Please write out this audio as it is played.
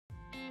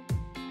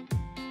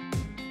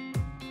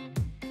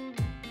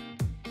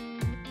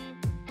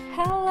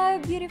Hello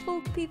beautiful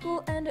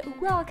people and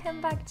welcome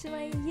back to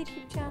my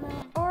YouTube channel,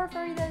 or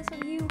for those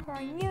of you who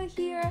are new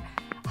here,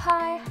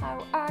 hi,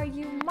 how are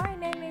you? My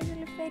name is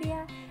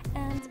Eleftheria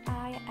and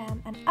I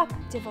am an app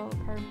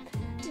developer.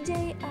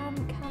 Today I'm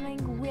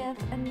coming with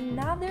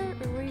another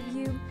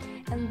review,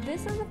 and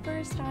this is the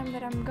first time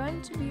that I'm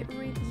going to be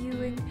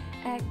reviewing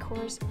a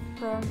course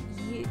from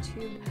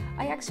YouTube.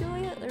 I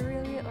actually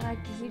really like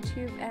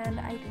YouTube and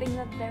I think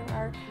that there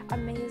are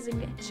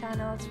amazing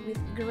channels with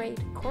great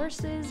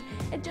courses.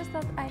 It's just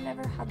that I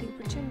never had the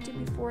opportunity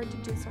before to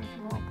do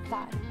something like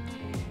that.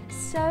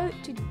 So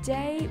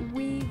today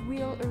we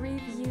will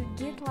review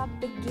GitLab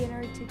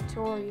Beginner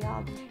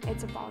tutorial.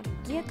 It's about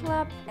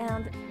GitLab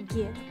and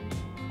Git.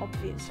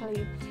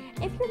 Obviously,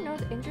 if you're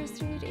not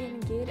interested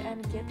in Git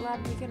and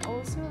GitLab, you can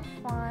also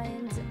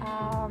find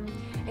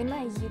in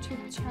my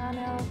YouTube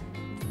channel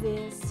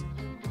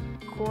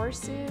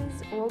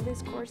all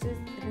these courses,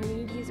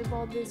 reviews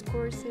about these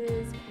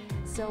courses.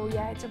 So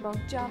yeah, it's about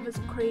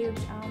JavaScript,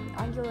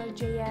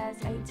 AngularJS,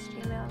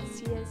 HTML,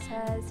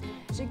 CSS,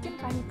 so you can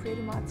find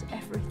pretty much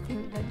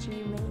everything that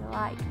you may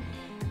like.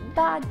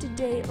 But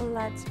today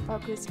let's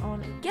focus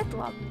on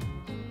GitLab.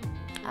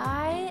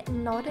 I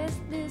noticed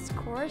this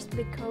course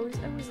because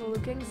I was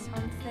looking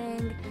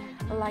something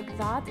like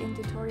that in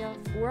tutorial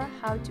 4,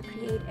 how to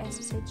create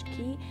SSH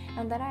key,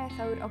 and then I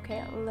thought,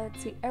 okay,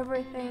 let's see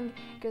everything,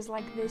 because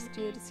like this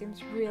dude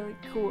seems really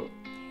cool.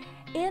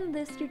 In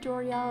this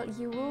tutorial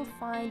you will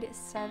find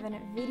 7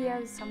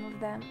 videos. Some of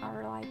them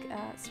are like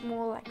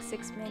small, like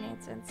 6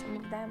 minutes, and some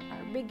of them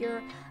are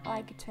bigger,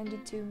 like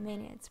 22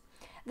 minutes.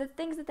 The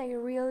things that I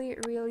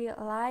really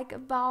like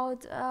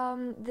about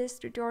this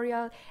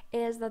tutorial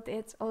is that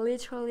it's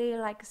literally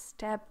like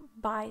step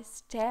by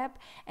step,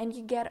 and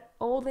you get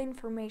all the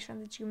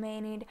information that you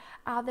may need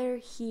either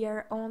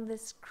here on the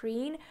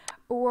screen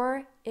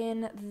or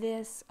in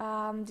this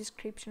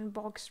description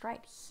box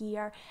right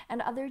here.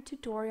 And other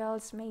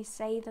tutorials may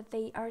say that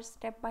they are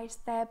step by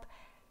step,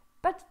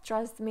 but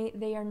trust me,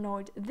 they are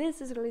not.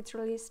 This is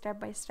literally step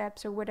by step,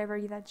 so whatever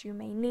that you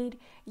may need,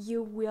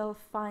 you will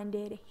find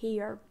it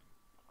here.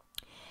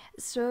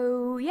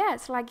 So yeah,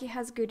 it's like he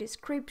has good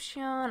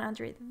description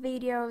under the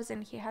videos,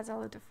 and he has a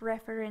lot of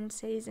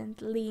references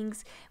and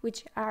links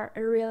which are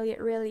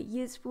really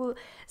useful.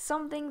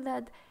 Something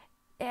that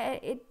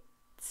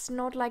it's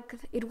not like,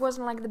 it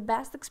wasn't like the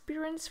best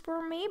experience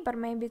for me, but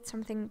maybe it's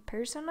something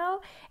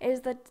personal,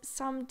 is that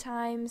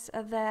sometimes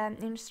the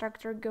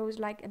instructor goes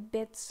like a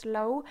bit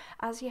slow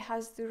as he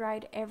has to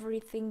write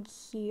everything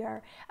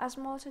here. A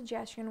small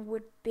suggestion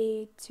would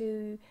be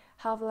to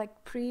have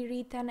like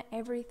pre-written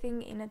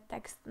everything in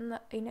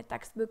a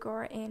textbook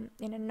or in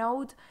a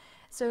note,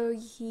 so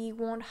he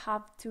won't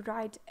have to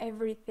write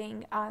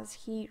everything as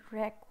he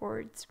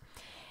records.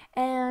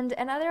 And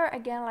another,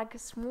 again, like a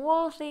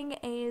small thing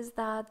is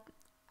that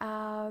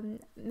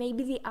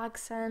maybe the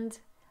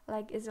accent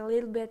like is a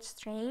little bit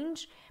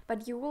strange,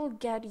 but you will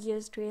get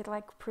used to it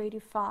like pretty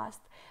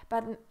fast.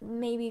 But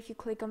maybe if you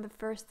click on the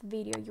first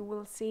video, you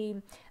will see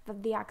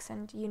that the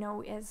accent, you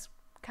know, is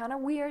kind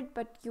of weird,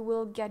 but you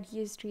will get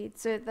used to it,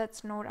 so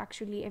that's not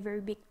actually a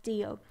very big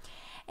deal.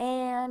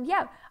 And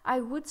yeah,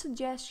 I would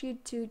suggest you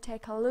to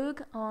take a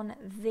look on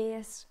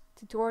this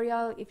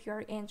tutorial if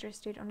you're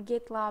interested on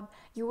GitLab.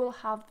 You will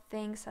have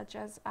things such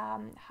as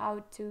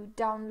how to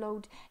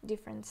download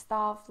different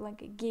stuff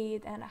like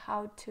Git, and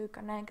how to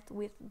connect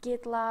with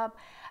GitLab,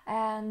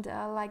 and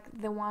like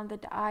the one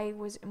that I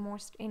was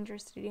most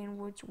interested in,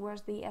 which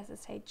was the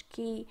SSH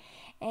key,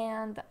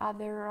 and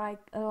other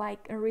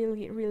like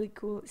really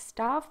cool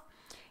stuff.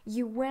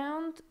 You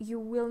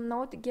will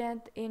not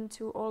get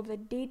into all the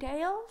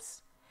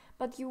details,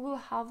 but you will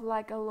have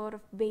like a lot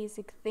of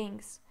basic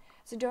things.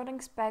 So don't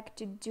expect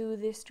to do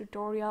this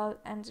tutorial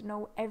and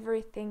know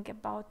everything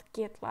about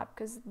GitLab,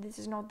 because this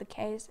is not the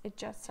case.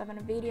 It's just 7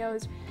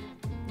 videos.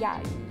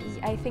 Yeah,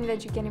 I think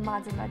that you can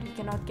imagine that you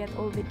cannot get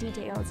all the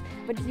details,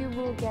 but you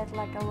will get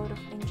like a lot of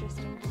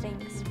interesting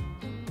things.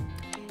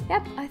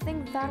 Yep, I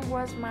think that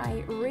was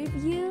my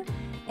review.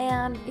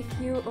 And if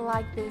you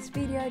like this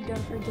video,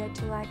 don't forget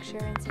to like,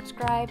 share and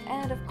subscribe,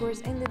 and of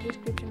course in the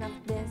description of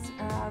this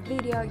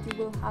video you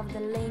will have the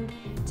link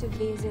to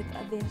visit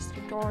this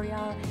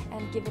tutorial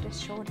and give it a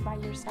shot by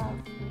yourself.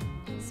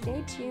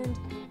 Stay tuned,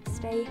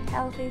 stay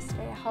healthy,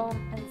 stay home,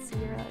 and see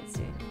you really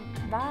soon.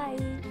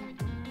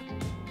 Bye!